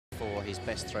for his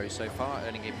best throw so far,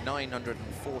 earning him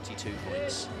 942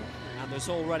 points. And there's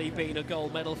already been a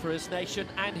gold medal for his nation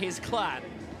and his clan.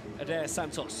 Adair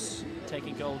Santos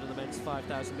taking gold in the men's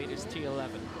 5,000 metres T11.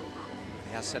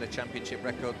 He has set a championship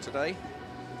record today.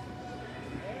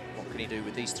 What can he do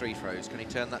with these 3 throws? Can he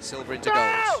turn that silver into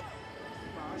gold?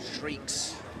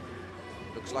 Shrieks.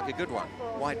 Looks like a good one.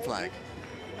 White flag.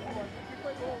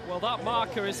 Well, that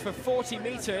marker is for 40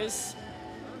 metres.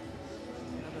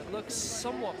 And it looks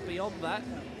somewhat beyond that.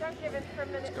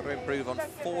 He's got to improve on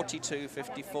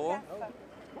 42.54.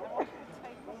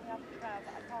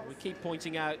 We keep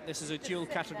pointing out this is a dual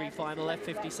category final,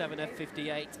 F57,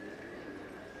 F58,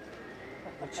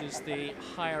 which is the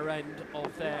higher end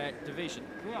of their division.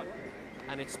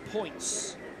 And it's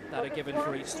points that are given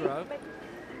for each throw.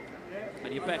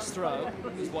 And your best throw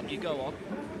is what you go on.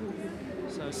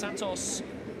 So Santos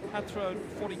had thrown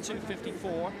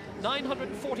 42.54,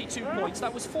 942 points.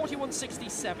 That was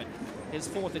 41.67, his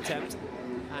 4th attempt.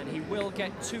 And he will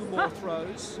get 2 more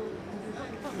throws,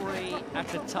 3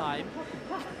 at a time.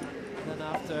 And then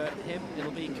after him,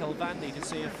 it'll be Khalvandi to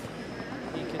see if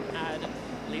he can add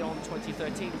Lyon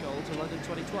 2013 gold to London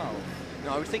 2012.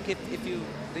 No, I would think if you,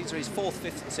 these are his 4th,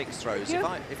 5th and 6th throws.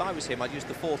 Yeah. If I was him, I'd use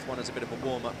the 4th one as a bit of a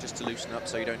warm-up just to loosen up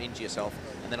so you don't injure yourself.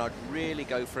 And then I'd really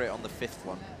go for it on the 5th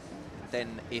one.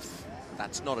 Then if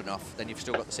that's not enough, then you've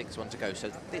still got the 6th one to go.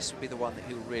 So this would be the one that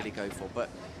he'll really go for. But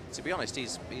to be honest,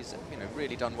 he's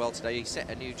really done well today. He set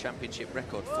a new championship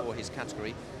record for his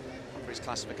category, for his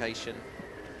classification.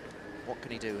 What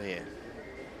can he do here?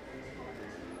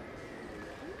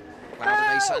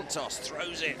 Claudiney Santos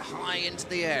throws it high into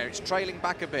the air. It's trailing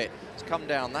back a bit. It's come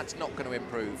down. That's not going to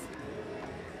improve.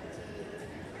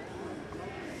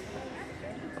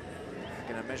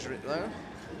 Going to measure it though.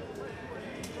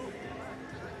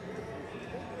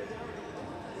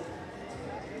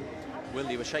 Will,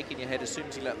 you were shaking your head as soon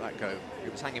as he let that go.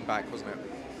 It was hanging back, wasn't it?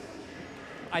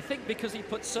 I think because he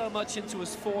put so much into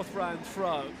his 4th round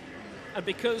throw, and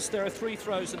because there are 3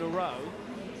 throws in a row,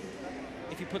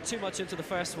 if you put too much into the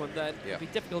first one, then it'd be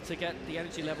difficult to get the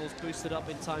energy levels boosted up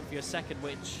in time for your second,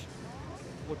 which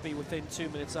would be within 2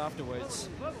 minutes afterwards.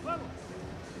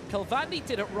 Khalvandi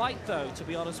did it right, though, to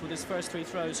be honest, with his first 3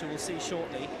 throws, who we'll see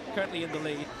shortly, currently in the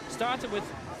lead. Started with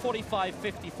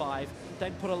 45.55,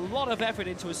 then put a lot of effort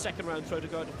into his 2nd round throw to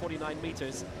go to 49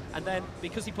 metres, and then,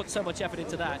 because he put so much effort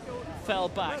into that, fell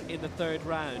back in the 3rd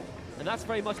round. And that's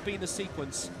very much been the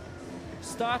sequence.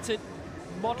 Started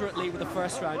moderately with the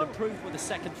 1st round, improved with the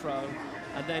 2nd throw,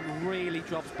 and then really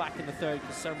drops back in the 3rd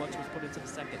because so much was put into the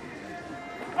 2nd.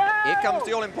 Here comes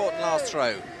the all-important last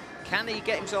throw. Can he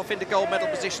get himself into gold medal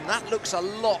position? That looks a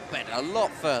lot better, a lot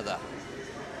further.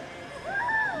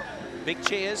 Big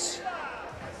cheers.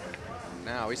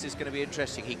 Now, is this going to be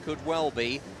interesting? He could well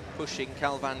be pushing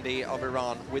Khalvandi of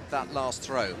Iran with that last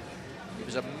throw. It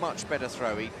was a much better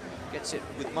throw. He gets it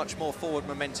with much more forward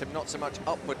momentum, not so much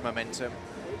upward momentum.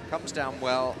 Comes down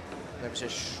well. There was a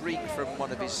shriek from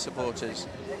one of his supporters,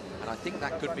 and I think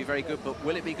that could be very good, but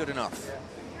will it be good enough?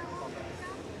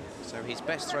 So his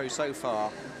best throw so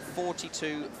far,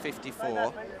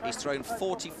 42.54. He's thrown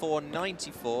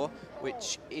 44.94,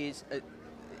 which is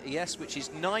which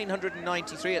is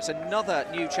 993. It's another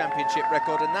new championship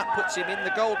record, and that puts him in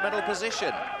the gold medal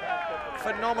position.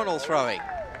 Phenomenal throwing.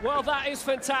 Well, that is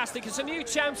fantastic. It's a new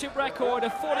championship record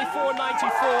of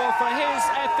 44.94 for his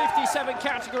F57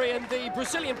 category, and the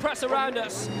Brazilian press around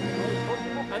us.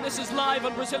 And this is live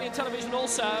on Brazilian television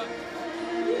also.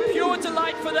 Pure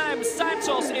delight for them.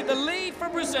 Santos in the lead for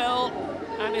Brazil,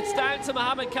 and it's down to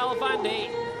Mohammed Khalvandi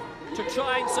to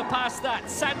try and surpass that.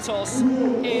 Santos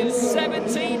is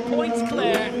 17 points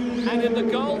clear and in the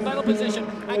gold medal position,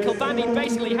 and Khalvandi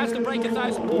basically has to break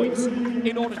 1,000 points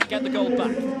in order to get the gold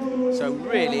back. So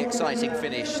really exciting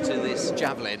finish to this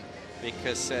javelin,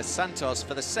 because Santos,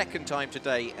 for the 2nd time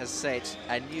today, has set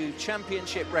a new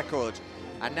championship record,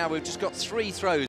 and now we've just got 3 throws.